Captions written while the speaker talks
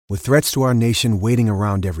With threats to our nation waiting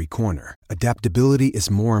around every corner, adaptability is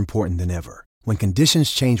more important than ever. When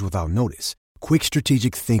conditions change without notice, quick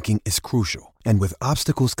strategic thinking is crucial. And with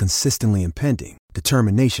obstacles consistently impending,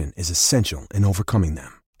 determination is essential in overcoming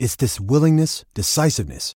them. It's this willingness,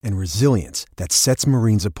 decisiveness, and resilience that sets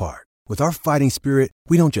Marines apart. With our fighting spirit,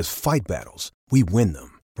 we don't just fight battles, we win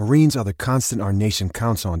them. Marines are the constant our nation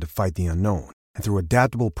counts on to fight the unknown. And through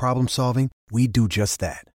adaptable problem solving, we do just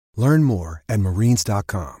that. Learn more at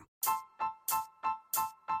marines.com.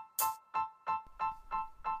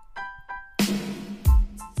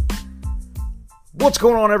 What's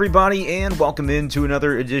going on, everybody, and welcome into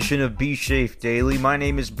another edition of Be Shafe Daily. My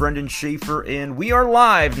name is Brendan Schaefer, and we are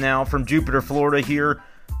live now from Jupiter, Florida here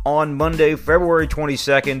on Monday, February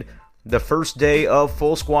 22nd, the first day of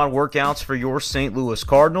full squad workouts for your St. Louis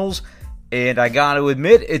Cardinals. And I got to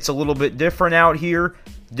admit, it's a little bit different out here,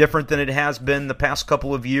 different than it has been the past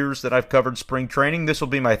couple of years that I've covered spring training. This will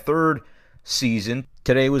be my third season.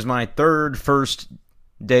 Today was my first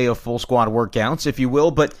day of full squad workouts, if you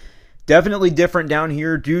will, but definitely different down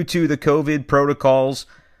here due to the COVID protocols.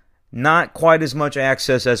 Not quite as much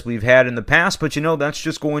access as we've had in the past, but that's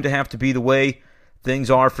just going to have to be the way things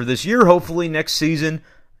are for this year. Hopefully next season,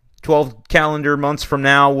 12 calendar months from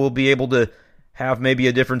now, we'll be able to have maybe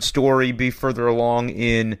a different story, be further along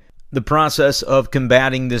in the process of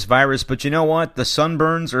combating this virus. But you know what? The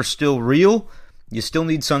sunburns are still real. You still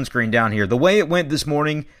need sunscreen down here. The way it went this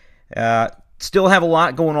morning, still have a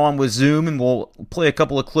lot going on with Zoom, and we'll play a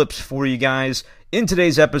couple of clips for you guys. In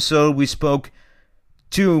today's episode, we spoke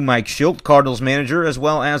to Mike Shildt, Cardinals manager, as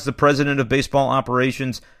well as the president of baseball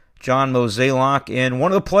operations, John Mozeliak, and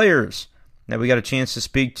one of the players that we got a chance to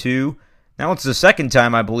speak to. Now it's the second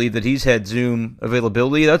time, I believe, that he's had Zoom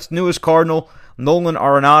availability. That's newest Cardinal, Nolan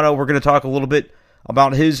Arenado. We're going to talk a little bit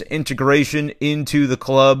about his integration into the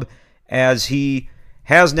club as he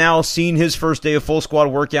has now seen his first day of full squad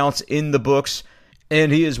workouts in the books,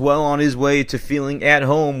 and he is well on his way to feeling at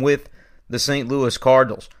home with the St. Louis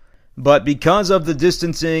Cardinals. But because of the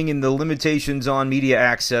distancing and the limitations on media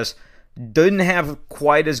access, didn't have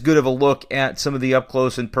quite as good of a look at some of the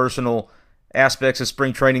up-close and personal aspects of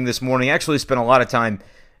spring training this morning. Actually spent a lot of time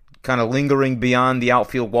kind of lingering beyond the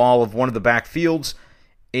outfield wall of one of the backfields.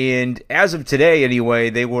 And as of today, anyway,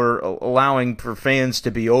 they were allowing for fans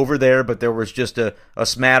to be over there, but there was just a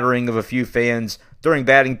smattering of a few fans during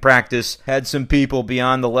batting practice. Had some people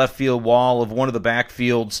beyond the left field wall of one of the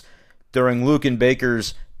backfields during Luken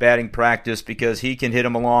Baker's batting practice because he can hit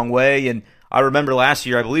them a long way. And I remember last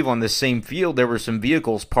year, I believe on this same field, there were some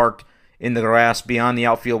vehicles parked in the grass beyond the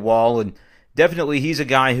outfield wall. And definitely he's a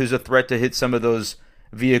guy who's a threat to hit some of those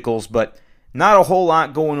vehicles, but not a whole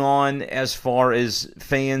lot going on as far as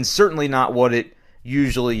fans, certainly not what it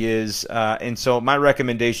usually is. And so my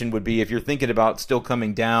recommendation would be if you're thinking about still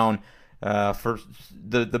coming down for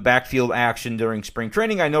the backfield action during spring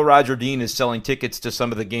training, I know Roger Dean is selling tickets to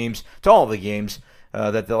some of the games, to all the games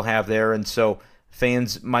that they'll have there. And so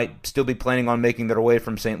fans might still be planning on making their way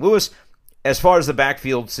from St. Louis. As far as the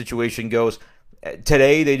backfield situation goes,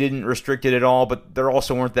 today they didn't restrict it at all, but there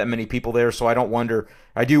also weren't that many people there. So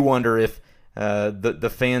I do wonder if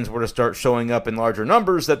the fans were to start showing up in larger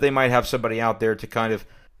numbers, that they might have somebody out there to kind of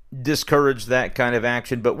discourage that kind of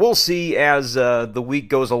action. But we'll see as the week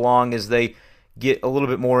goes along, as they get a little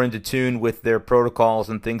bit more into tune with their protocols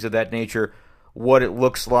and things of that nature, what it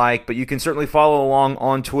looks like. But you can certainly follow along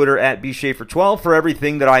on Twitter at BShafer12 for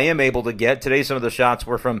everything that I am able to get. Today some of the shots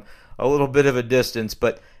were from a little bit of a distance,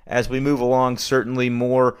 but as we move along, certainly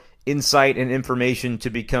more insight and information to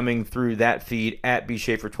be coming through that feed at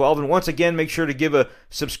BShafer12. And once again, make sure to give a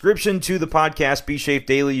subscription to the podcast, Be Shafe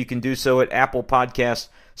Daily. You can do so at Apple Podcasts,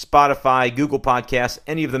 Spotify, Google Podcasts,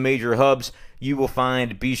 any of the major hubs. You will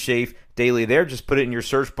find Be Shafe Daily there. Just put it in your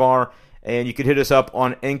search bar, and you can hit us up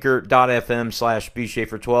on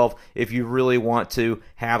anchor.fm/BShafer12 if you really want to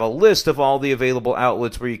have a list of all the available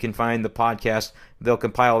outlets where you can find the podcast. They'll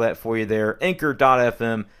compile that for you there,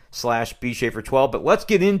 anchor.fm/BShafer12. But let's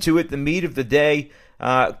get into it, the meat of the day.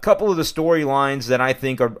 A couple of the storylines that I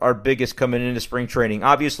think are biggest coming into spring training.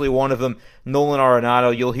 Obviously, one of them, Nolan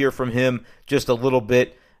Arenado. You'll hear from him just a little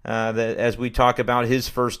bit as we talk about his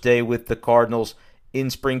first day with the Cardinals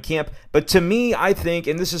in spring camp. But to me, I think,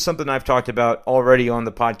 and this is something I've talked about already on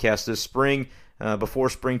the podcast this spring, before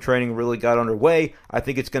spring training really got underway, I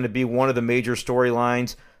think it's going to be one of the major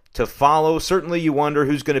storylines to follow. Certainly you wonder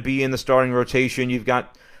who's going to be in the starting rotation. You've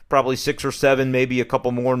got probably 6 or 7, maybe a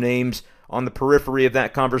couple more names on the periphery of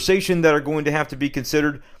that conversation that are going to have to be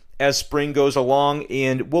considered as spring goes along,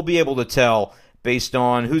 and we'll be able to tell based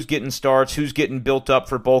on who's getting starts, who's getting built up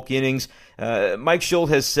for bulk innings. Mike Shildt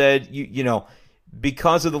has said,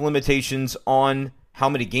 because of the limitations on how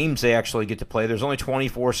many games they actually get to play. There's only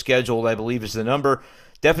 24 scheduled, I believe is the number.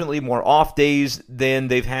 Definitely more off days than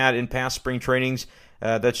they've had in past spring trainings.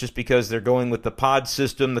 That's just because they're going with the pod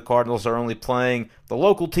system. The Cardinals are only playing the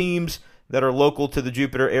local teams that are local to the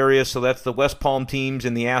Jupiter area, so that's the West Palm teams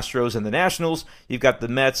and the Astros and the Nationals. You've got the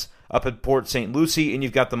Mets up at Port St. Lucie, and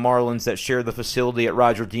you've got the Marlins that share the facility at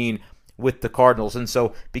Roger Dean with the Cardinals. And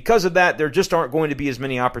so because of that, there just aren't going to be as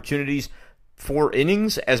many opportunities for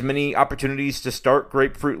innings, as many opportunities to start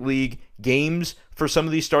Grapefruit League games for some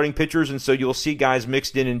of these starting pitchers, and so you'll see guys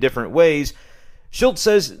mixed in different ways. Shildt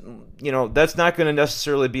says, that's not going to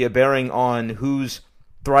necessarily be a bearing on who's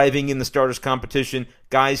thriving in the starters competition.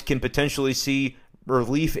 Guys can potentially see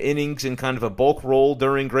relief innings in kind of a bulk role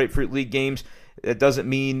during Grapefruit League games. It doesn't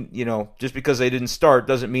mean, just because they didn't start,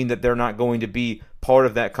 doesn't mean that they're not going to be part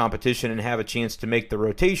of that competition and have a chance to make the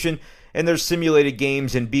rotation. And there's simulated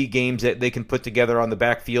games and B games that they can put together on the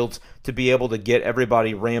backfields to be able to get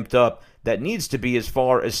everybody ramped up that needs to be as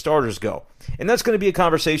far as starters go. And that's going to be a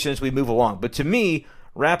conversation as we move along. But to me,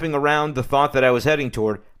 wrapping around the thought that I was heading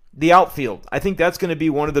toward, the outfield, I think that's going to be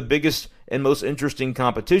one of the biggest and most interesting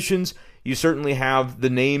competitions. You certainly have the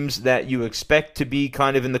names that you expect to be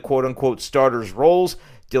kind of in the quote-unquote starters roles.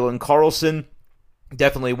 Dylan Carlson,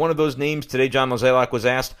 definitely one of those names. Today, John Mozeliak was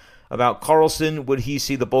asked about Carlson. Would he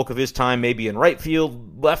see the bulk of his time maybe in right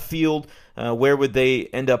field, left field? Where would they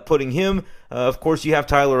end up putting him? Of course, you have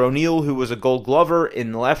Tyler O'Neill, who was a Gold Glover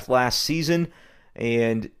in left last season,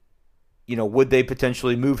 and would they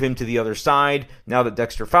potentially move him to the other side now that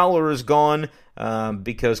Dexter Fowler is gone?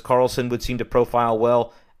 Because Carlson would seem to profile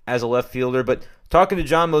well as a left fielder. But talking to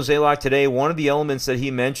John Mozeliak today, one of the elements that he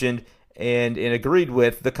mentioned and agreed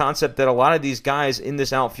with, the concept that a lot of these guys in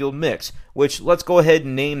this outfield mix, which let's go ahead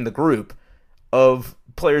and name the group of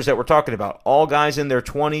players that we're talking about. All guys in their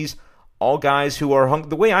 20s, all guys who are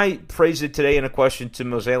the way I phrased it today in a question to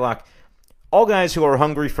Mozeliak, all guys who are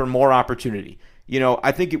hungry for more opportunity.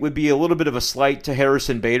 I think it would be a little bit of a slight to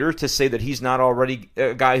Harrison Bader to say that he's not already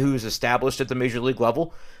a guy who's established at the major league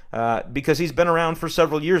level, because he's been around for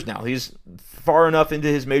several years now. He's far enough into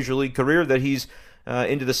his major league career that he's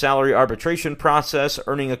into the salary arbitration process,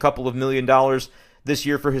 earning a couple of $1 million this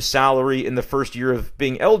year for his salary in the first year of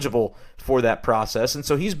being eligible for that process. And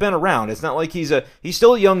so he's been around. It's not like he's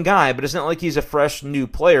still a young guy, but it's not like he's a fresh new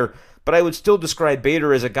player. But I would still describe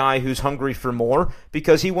Bader as a guy who's hungry for more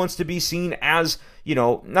because he wants to be seen as,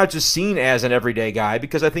 not just seen as an everyday guy,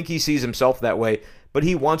 because I think he sees himself that way, but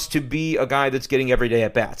he wants to be a guy that's getting everyday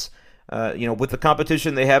at-bats. With the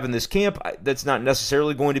competition they have in this camp, that's not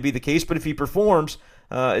necessarily going to be the case, but if he performs,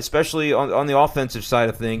 especially on the offensive side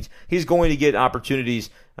of things, he's going to get opportunities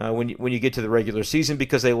when you get to the regular season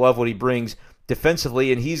because they love what he brings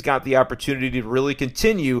defensively, and he's got the opportunity to really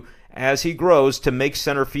continue as he grows to make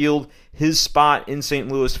center field his spot in St.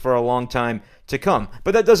 Louis for a long time to come.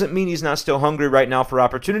 But that doesn't mean he's not still hungry right now for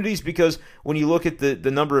opportunities, because when you look at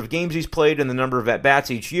the number of games he's played and the number of at-bats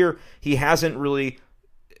each year, he hasn't really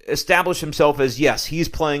established himself as, yes, he's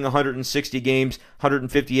playing 160 games,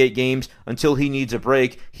 158 games until he needs a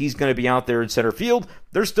break. He's going to be out there in center field.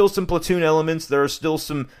 There's still some platoon elements. There are still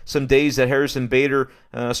some days that Harrison Bader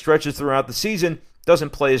stretches throughout the season,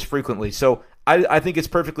 doesn't play as frequently. So I think it's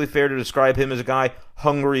perfectly fair to describe him as a guy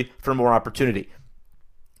hungry for more opportunity.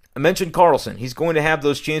 I mentioned Carlson. He's going to have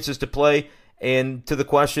those chances to play, and to the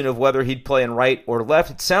question of whether he'd play in right or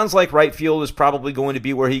left, it sounds like right field is probably going to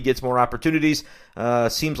be where he gets more opportunities.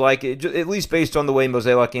 Seems like, at least based on the way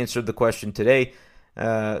Mozeliak answered the question today,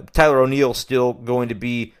 Tyler O'Neill still going to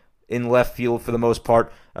be in left field for the most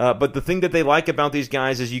part. But the thing that they like about these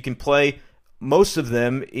guys is you can play most of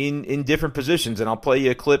them in different positions, and I'll play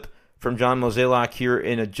you a clip from John Mozeliak here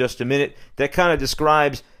in just a minute that kind of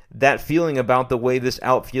describes that feeling about the way this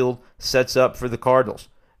outfield sets up for the Cardinals.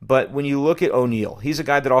 But when you look at O'Neill, he's a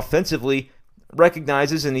guy that offensively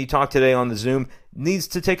recognizes, and he talked today on the Zoom, needs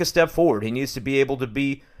to take a step forward. He needs to be able to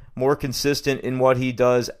be more consistent in what he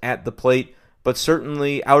does at the plate, but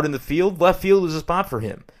certainly out in the field, left field is a spot for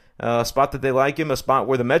him. A spot that they like him, a spot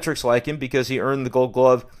where the metrics like him because he earned the Gold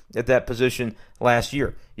Glove at that position last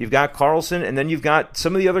year. You've got Carlson, and then you've got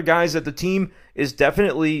some of the other guys that the team is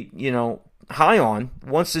definitely, high on,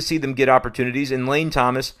 wants to see them get opportunities in Lane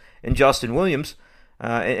Thomas and Justin Williams.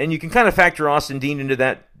 And you can kind of factor Austin Dean into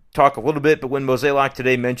that talk a little bit, but when Mozeliak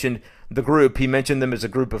today mentioned the group, he mentioned them as a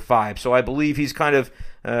group of 5. So I believe he's kind of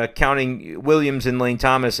counting Williams and Lane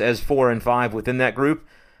Thomas as 4 and 5 within that group.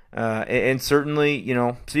 And certainly,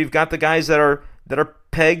 so you've got the guys that are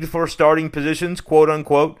pegged for starting positions, quote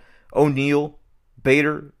unquote, O'Neill,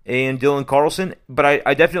 Bader, and Dylan Carlson. But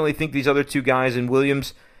I definitely think these other two guys in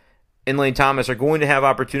Williams and Lane Thomas are going to have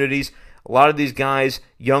opportunities. A lot of these guys,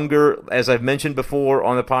 younger, as I've mentioned before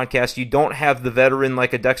on the podcast, you don't have the veteran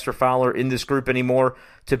like a Dexter Fowler in this group anymore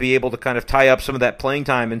to be able to kind of tie up some of that playing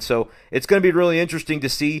time. And so it's going to be really interesting to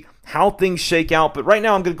see how things shake out. But right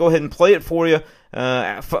now I'm going to go ahead and play it for you.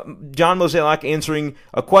 John Mozeliak answering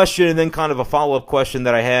a question and then kind of a follow-up question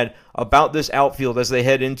that I had about this outfield as they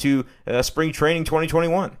head into spring training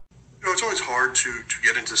 2021. It's always hard to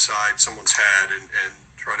get inside someone's head and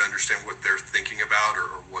try to understand what they're thinking about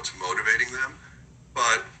or what's motivating them.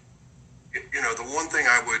 But, the one thing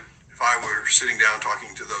I would, if I were sitting down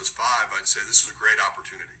talking to those five, I'd say this is a great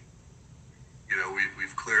opportunity.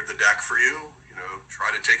 We've cleared the deck for you,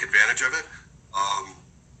 try to take advantage of it.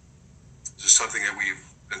 This is something that we've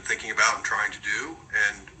been thinking about and trying to do,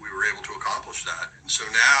 and we were able to accomplish that. And so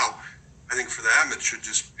now, I think for them, it should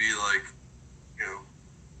just be like,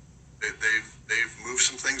 they've moved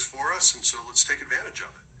some things for us, and so let's take advantage of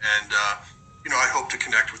it. And I hope to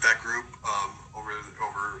connect with that group over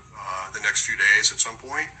the next few days at some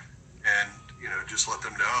point, and just let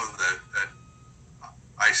them know that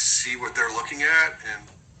I see what they're looking at, and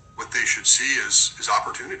what they should see is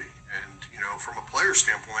opportunity. And from a player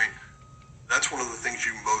standpoint, that's one of the things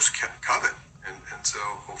you most covet, and so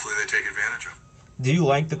hopefully they take advantage of it. Do you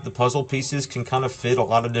like that the puzzle pieces can kind of fit a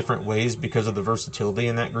lot of different ways because of the versatility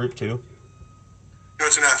in that group too?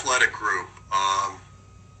 It's an athletic group.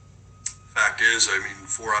 Fact is,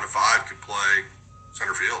 4 out of 5 could play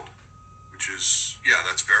center field, which is,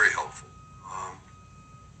 that's very helpful.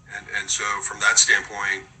 And so from that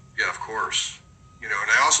standpoint, of course. And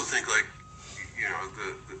I also think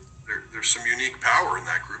there's some unique power in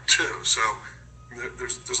that group too. So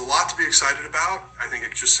there's a lot to be excited about. I think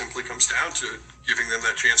it just simply comes down to giving them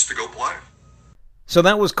that chance to go play. So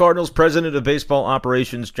that was Cardinals President of Baseball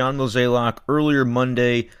Operations, John Mozeliak, earlier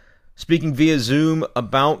Monday, speaking via Zoom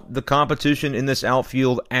about the competition in this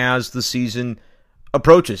outfield as the season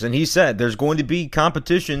approaches. And he said there's going to be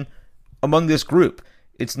competition among this group.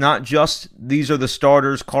 It's not just these are the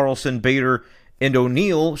starters, Carlson, Bader, and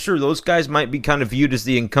O'Neill. Sure, those guys might be kind of viewed as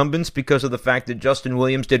the incumbents because of the fact that Justin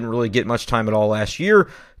Williams didn't really get much time at all last year,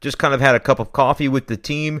 just kind of had a cup of coffee with the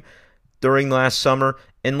team during last summer.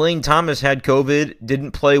 And Lane Thomas had COVID,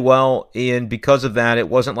 didn't play well, and because of that, it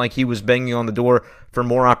wasn't like he was banging on the door for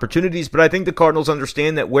more opportunities. But I think the Cardinals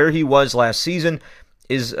understand that where he was last season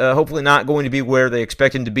is hopefully not going to be where they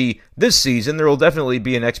expect him to be this season. There will definitely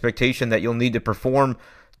be an expectation that you'll need to perform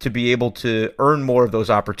to be able to earn more of those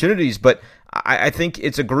opportunities. But I think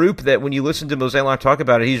it's a group that when you listen to Mozeliak talk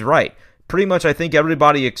about it, he's right. Pretty much I think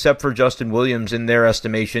everybody except for Justin Williams in their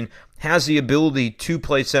estimation has the ability to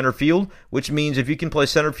play center field, which means if you can play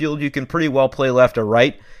center field, you can pretty well play left or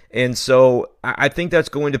right. And so I think that's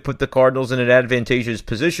going to put the Cardinals in an advantageous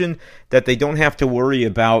position that they don't have to worry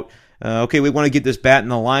about, okay, we want to get this bat in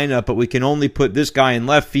the lineup, but we can only put this guy in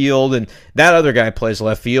left field, and that other guy plays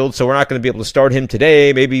left field, so we're not going to be able to start him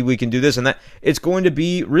today. Maybe we can do this and that. It's going to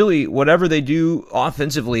be really whatever they do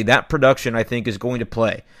offensively, that production, I think, is going to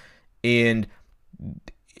play. And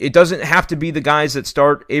it doesn't have to be the guys that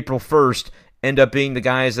start April 1st end up being the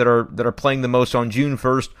guys that are playing the most on June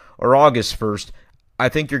 1st or August 1st. I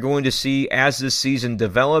think you're going to see, as this season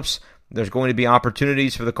develops, there's going to be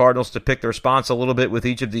opportunities for the Cardinals to pick their spots a little bit with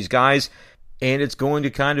each of these guys, and it's going to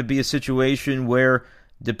kind of be a situation where,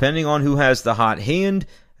 depending on who has the hot hand,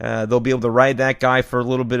 they'll be able to ride that guy for a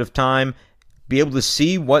little bit of time, be able to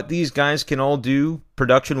see what these guys can all do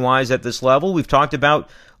production-wise at this level. We've talked about,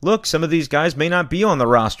 look, some of these guys may not be on the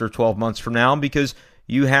roster 12 months from now because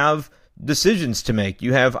you have decisions to make.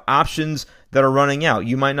 You have options that are running out.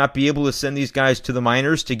 You might not be able to send these guys to the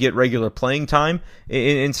minors to get regular playing time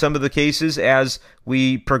in some of the cases as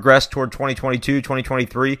we progress toward 2022,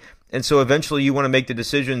 2023. And so eventually you want to make the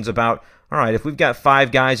decisions about, all right, if we've got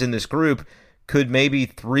 5 guys in this group, could maybe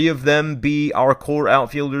 3 of them be our core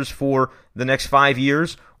outfielders for the next 5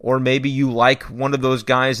 years? Or maybe you like one of those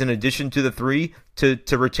guys in addition to the 3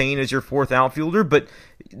 to retain as your 4th outfielder, but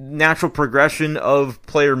natural progression of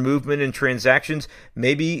player movement and transactions,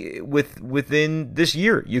 maybe within this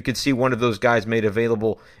year you could see one of those guys made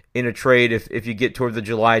available in a trade if you get toward the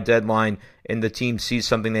July deadline and the team sees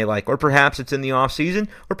something they like. Or perhaps it's in the offseason,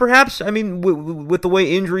 or perhaps, with the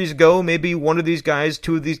way injuries go, maybe one of these guys,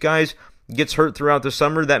 2 of these guys gets hurt throughout the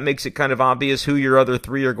summer. That makes it kind of obvious who your other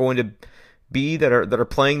 3 are going to be that are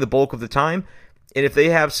playing the bulk of the time. And if they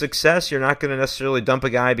have success, you're not going to necessarily dump a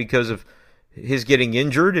guy because of his getting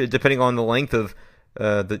injured, depending on the length of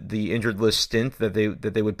the injured list stint that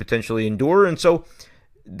they would potentially endure. And so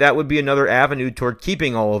that would be another avenue toward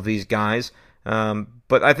keeping all of these guys.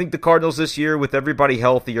 But I think the Cardinals this year, with everybody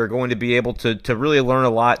healthy, are going to be able to really learn a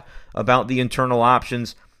lot about the internal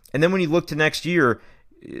options. And then when you look to next year,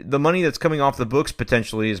 the money that's coming off the books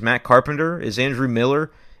potentially is Matt Carpenter, is Andrew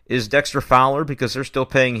Miller, is Dexter Fowler, because they're still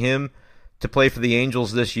paying him to play for the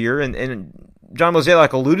Angels this year. And John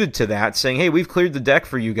Mozeliak alluded to that, saying, hey, we've cleared the deck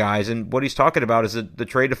for you guys. And what he's talking about is the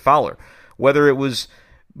trade of Fowler. Whether it was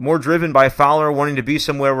more driven by Fowler wanting to be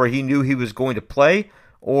somewhere where he knew he was going to play,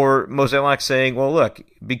 or Mozeliak saying, well, look,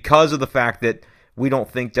 because of the fact that we don't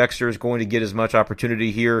think Dexter is going to get as much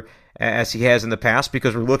opportunity here as he has in the past,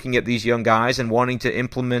 because we're looking at these young guys and wanting to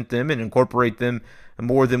implement them and incorporate them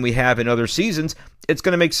more than we have in other seasons, it's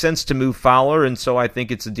going to make sense to move Fowler. And so I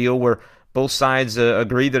think it's a deal where both sides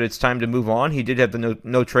agree that it's time to move on. He did have the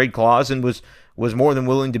no trade clause and was more than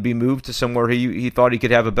willing to be moved to somewhere he thought he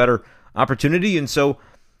could have a better opportunity. And so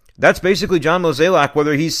that's basically John Mozeliak.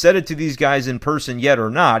 Whether he's said it to these guys in person yet or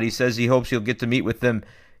not, he says he hopes he'll get to meet with them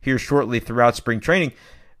here shortly throughout spring training.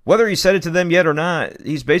 Whether he said it to them yet or not,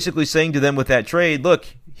 he's basically saying to them with that trade, look,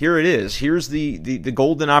 here it is. Here's the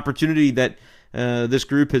golden opportunity that this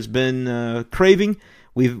group has been craving.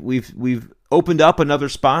 We've opened up another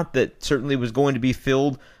spot that certainly was going to be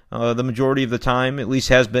filled the majority of the time, at least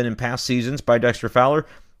has been in past seasons, by Dexter Fowler.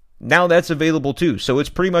 Now that's available too. So it's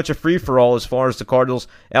pretty much a free-for-all as far as the Cardinals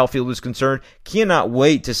outfield is concerned. Cannot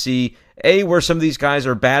wait to see, where some of these guys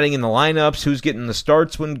are batting in the lineups, who's getting the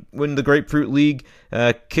starts when the Grapefruit League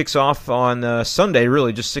kicks off on Sunday,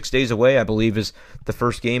 really just 6 days away, I believe, is the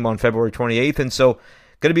first game on February 28th. And so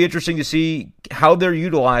going to be interesting to see how they're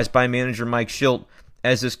utilized by manager Mike Shildt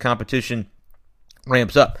as this competition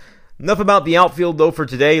ramps up. Enough about the outfield, though, for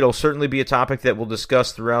today. It'll certainly be a topic that we'll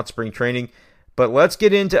discuss throughout spring training. But let's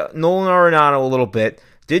get into Nolan Arenado a little bit.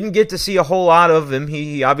 Didn't get to see a whole lot of him.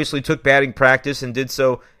 He obviously took batting practice and did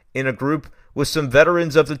so in a group with some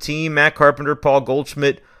veterans of the team, Matt Carpenter, Paul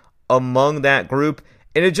Goldschmidt, among that group.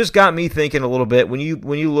 And it just got me thinking a little bit. When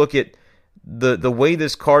you look at the way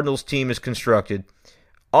this Cardinals team is constructed,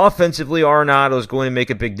 offensively, Arenado is going to make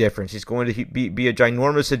a big difference. He's going to be a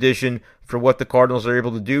ginormous addition for what the Cardinals are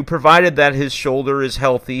able to do, provided that his shoulder is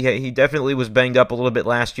healthy. He definitely was banged up a little bit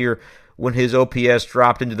last year when his OPS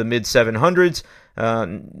dropped into the mid-700s.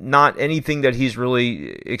 Not anything that he's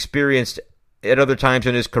really experienced at other times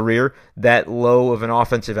in his career, that low of an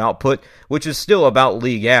offensive output, which is still about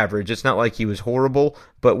league average. It's not like he was horrible,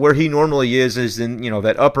 but where he normally is in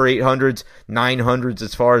that upper 800s, 900s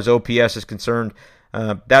as far as OPS is concerned.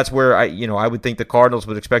 That's where I would think the Cardinals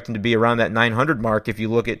would expect him to be around that 900 mark if you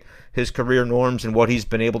look at his career norms and what he's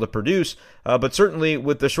been able to produce. But certainly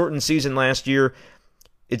with the shortened season last year,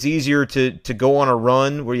 it's easier to go on a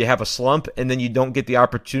run where you have a slump and then you don't get the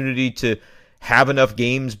opportunity to have enough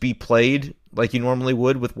games be played like you normally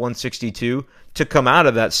would with 162 to come out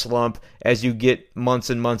of that slump as you get months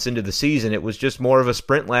and months into the season. It was just more of a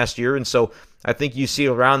sprint last year, and so I think you see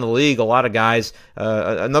around the league a lot of guys.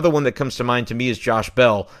 Another one that comes to mind to me is Josh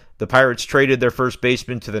Bell. The Pirates traded their first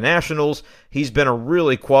baseman to the Nationals. He's been a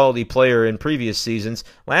really quality player in previous seasons.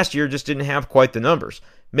 Last year just didn't have quite the numbers.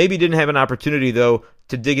 Maybe didn't have an opportunity, though,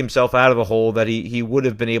 to dig himself out of the hole that he would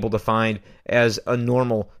have been able to find as a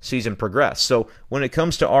normal season progressed. So when it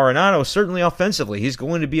comes to Arenado, certainly offensively, he's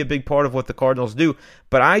going to be a big part of what the Cardinals do.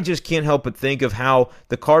 But I just can't help but think of how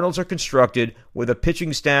the Cardinals are constructed with a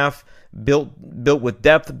pitching staff built with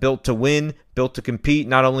depth, built to win, built to compete,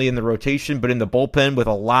 not only in the rotation, but in the bullpen with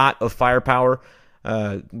a lot of firepower.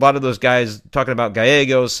 A lot of those guys, talking about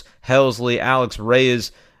Gallegos, Helsley, Alex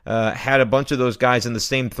Reyes, had a bunch of those guys in the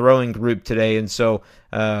same throwing group today, and so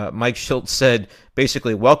Mike Shildt said,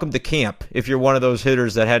 basically, welcome to camp if you're one of those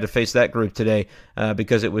hitters that had to face that group today,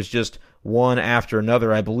 because it was just one after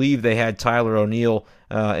another. I believe they had Tyler O'Neill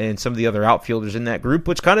and some of the other outfielders in that group,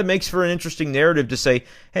 which kind of makes for an interesting narrative to say,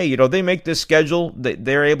 hey, they make this schedule,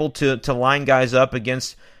 they're able to line guys up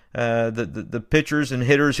against the pitchers and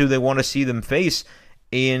hitters who they want to see them face,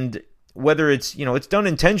 and whether it's it's done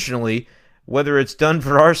intentionally, whether it's done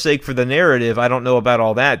for our sake for the narrative, I don't know about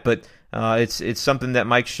all that, but it's something that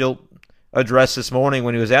Mike Shildt addressed this morning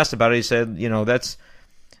when he was asked about it. He said,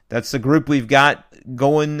 that's the group we've got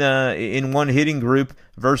going in one hitting group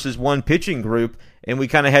versus one pitching group, and we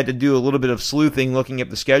kind of had to do a little bit of sleuthing looking at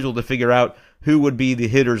the schedule to figure out who would be the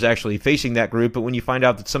hitters actually facing that group. But when you find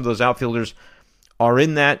out that some of those outfielders are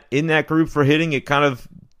in that group for hitting, it kind of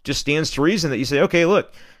just stands to reason that you say, okay,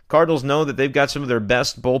 look, Cardinals know that they've got some of their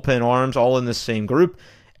best bullpen arms all in this same group,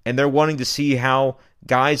 and they're wanting to see how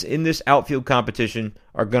guys in this outfield competition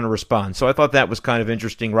are going to respond. So I thought that was kind of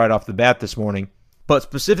interesting right off the bat this morning. But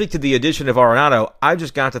specific to the addition of Arenado, I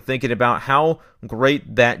just got to thinking about how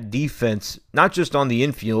great that defense, not just on the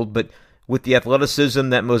infield, but with the athleticism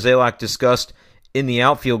that Mozeliak discussed in the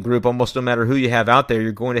outfield group, almost no matter who you have out there,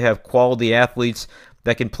 you're going to have quality athletes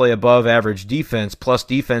that can play above average defense, plus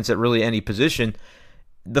defense at really any position.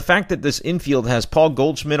 The fact that this infield has Paul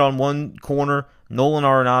Goldschmidt on one corner, Nolan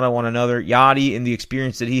Arenado on another, Yadi and the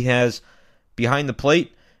experience that he has behind the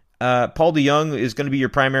plate, Paul DeJong is going to be your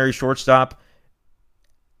primary shortstop.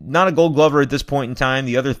 Not a Gold Glover at this point in time.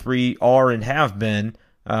 The other three are and have been,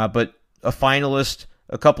 but a finalist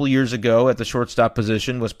a couple of years ago at the shortstop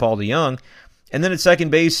position was Paul DeJong. And then at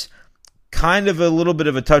second base, kind of a little bit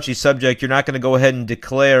of a touchy subject. You're not going to go ahead and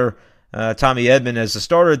declare Tommy Edman as the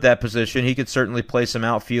starter at that position. He could certainly play some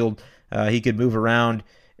outfield. He could move around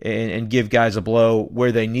and give guys a blow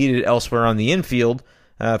where they need it elsewhere on the infield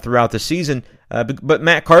throughout the season. But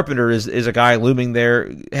Matt Carpenter is a guy looming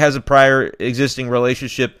there, has a prior existing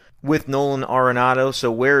relationship with Nolan Arenado. So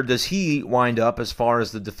where does he wind up as far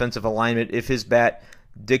as the defensive alignment if his bat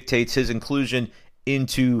dictates his inclusion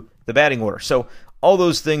into the batting order? So all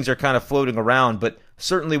those things are kind of floating around, but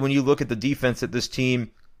certainly when you look at the defense that this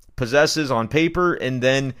team possesses on paper, and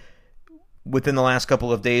then within the last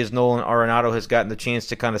couple of days, Nolan Arenado has gotten the chance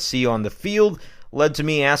to kind of see on the field, led to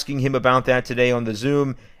me asking him about that today on the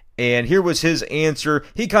Zoom, and here was his answer.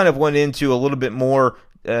 He kind of went into a little bit more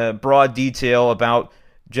broad detail about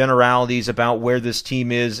generalities about where this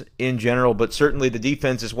team is in general, but certainly the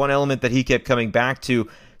defense is one element that he kept coming back to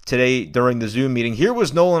today during the Zoom meeting. Here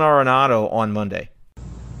was Nolan Arenado on Monday.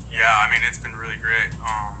 Yeah, I mean, it's been really great.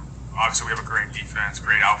 Obviously, we have a great defense,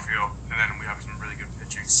 great outfield, and then we have some really good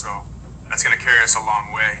pitching. So that's going to carry us a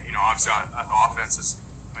long way. Obviously, at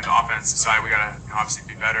the offensive side, we got to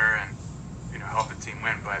obviously be better and help the team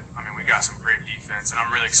win. But I mean, we got some great defense, and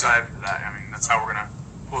I'm really excited for that. I mean, that's how we're going to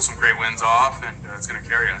pull some great wins off, and it's going to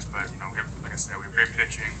carry us. But we have, like I said, we have great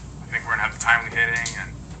pitching. I think we're going to have the timely hitting, and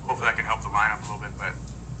hopefully that can help the lineup a little bit. But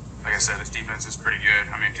like I said, this defense is pretty good.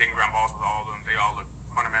 I mean, taking ground balls with all of them, they all look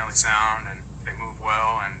fundamentally sound, and they move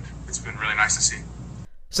well, and it's been really nice to see.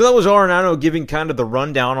 So that was Arenado giving kind of the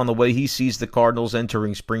rundown on the way he sees the Cardinals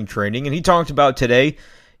entering spring training. And he talked about today,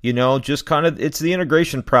 just kind of it's the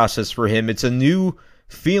integration process for him. It's a new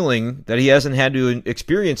feeling that he hasn't had to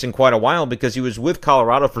experience in quite a while because he was with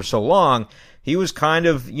Colorado for so long. He was kind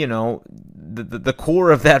of, the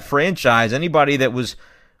core of that franchise. Anybody that was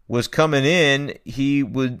coming in, he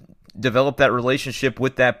would develop that relationship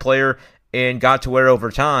with that player and got to where over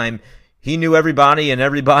time he knew everybody and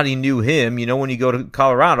everybody knew him. When you go to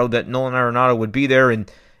Colorado, that Nolan Arenado would be there and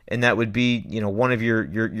that would be, one of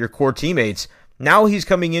your core teammates. Now he's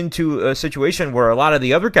coming into a situation where a lot of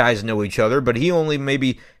the other guys know each other, but he only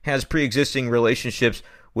maybe has pre-existing relationships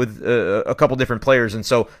with a couple different players. And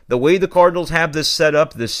so the way the Cardinals have this set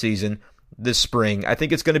up this spring, I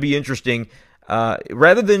think it's going to be interesting.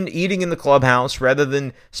 Rather than eating in the clubhouse, rather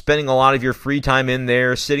than spending a lot of your free time in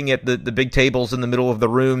there, sitting at the big tables in the middle of the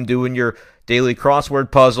room, doing your daily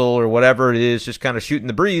crossword puzzle or whatever it is, just kind of shooting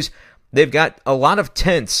the breeze, they've got a lot of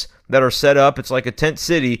tents that are set up. It's like a tent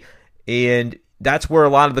city, and that's where a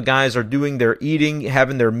lot of the guys are doing their eating,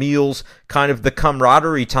 having their meals, kind of the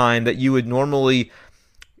camaraderie time that you would normally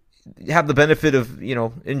have the benefit of,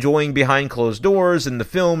 enjoying behind closed doors in the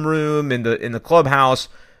film room, in the clubhouse.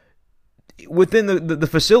 Within the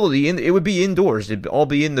facility, and it would be indoors. It'd all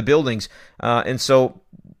be in the buildings. And so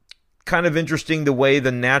kind of interesting the way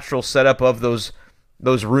the natural setup of those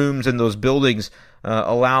rooms and those buildings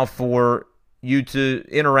allow for you to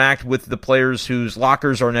interact with the players whose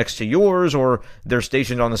lockers are next to yours or they're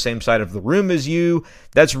stationed on the same side of the room as you.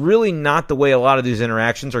 That's really not the way a lot of these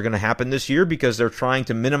interactions are going to happen this year because they're trying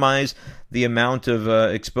to minimize the amount of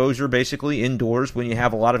exposure basically indoors when you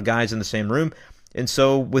have a lot of guys in the same room. And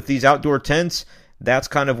so with these outdoor tents, that's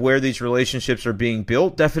kind of where these relationships are being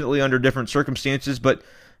built, definitely under different circumstances, but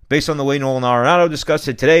based on the way Nolan Arenado discussed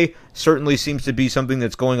it today, certainly seems to be something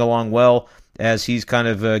that's going along well as he's kind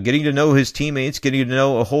of getting to know his teammates, getting to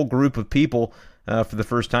know a whole group of people for the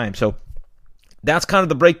first time. So that's kind of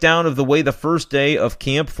the breakdown of the way the first day of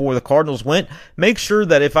camp for the Cardinals went. Make sure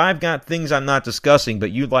that if I've got things I'm not discussing,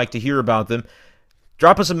 but you'd like to hear about them,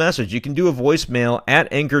 drop us a message. You can do a voicemail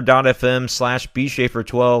at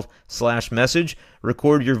anchor.fm/bschaefer12/message.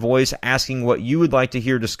 Record your voice asking what you would like to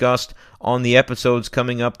hear discussed on the episodes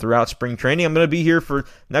coming up throughout spring training. I'm going to be here for the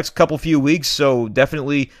next few weeks, so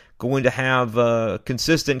definitely going to have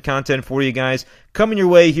consistent content for you guys coming your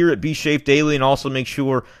way here at B-Shape Daily, and also make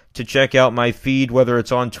sure to check out my feed, whether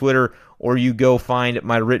it's on Twitter or you go find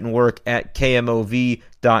my written work at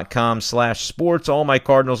kmov.com/sports. All my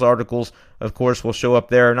Cardinals articles, of course, will show up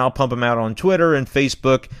there, and I'll pump them out on Twitter and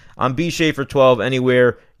Facebook. I'm B-Schaefer12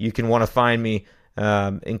 anywhere you can want to find me.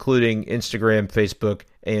 including Instagram, Facebook,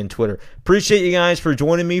 and Twitter. Appreciate you guys for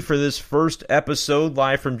joining me for this first episode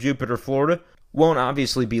live from Jupiter, Florida. Won't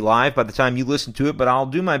obviously be live by the time you listen to it, but I'll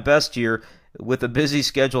do my best here with a busy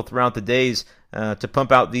schedule throughout the days to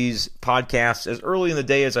pump out these podcasts as early in the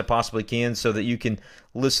day as I possibly can so that you can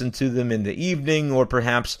listen to them in the evening or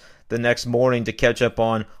perhaps the next morning to catch up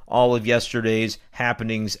on all of yesterday's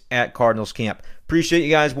happenings at Cardinals camp. Appreciate you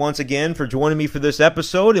guys once again for joining me for this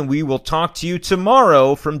episode, and we will talk to you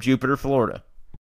tomorrow from Jupiter, Florida.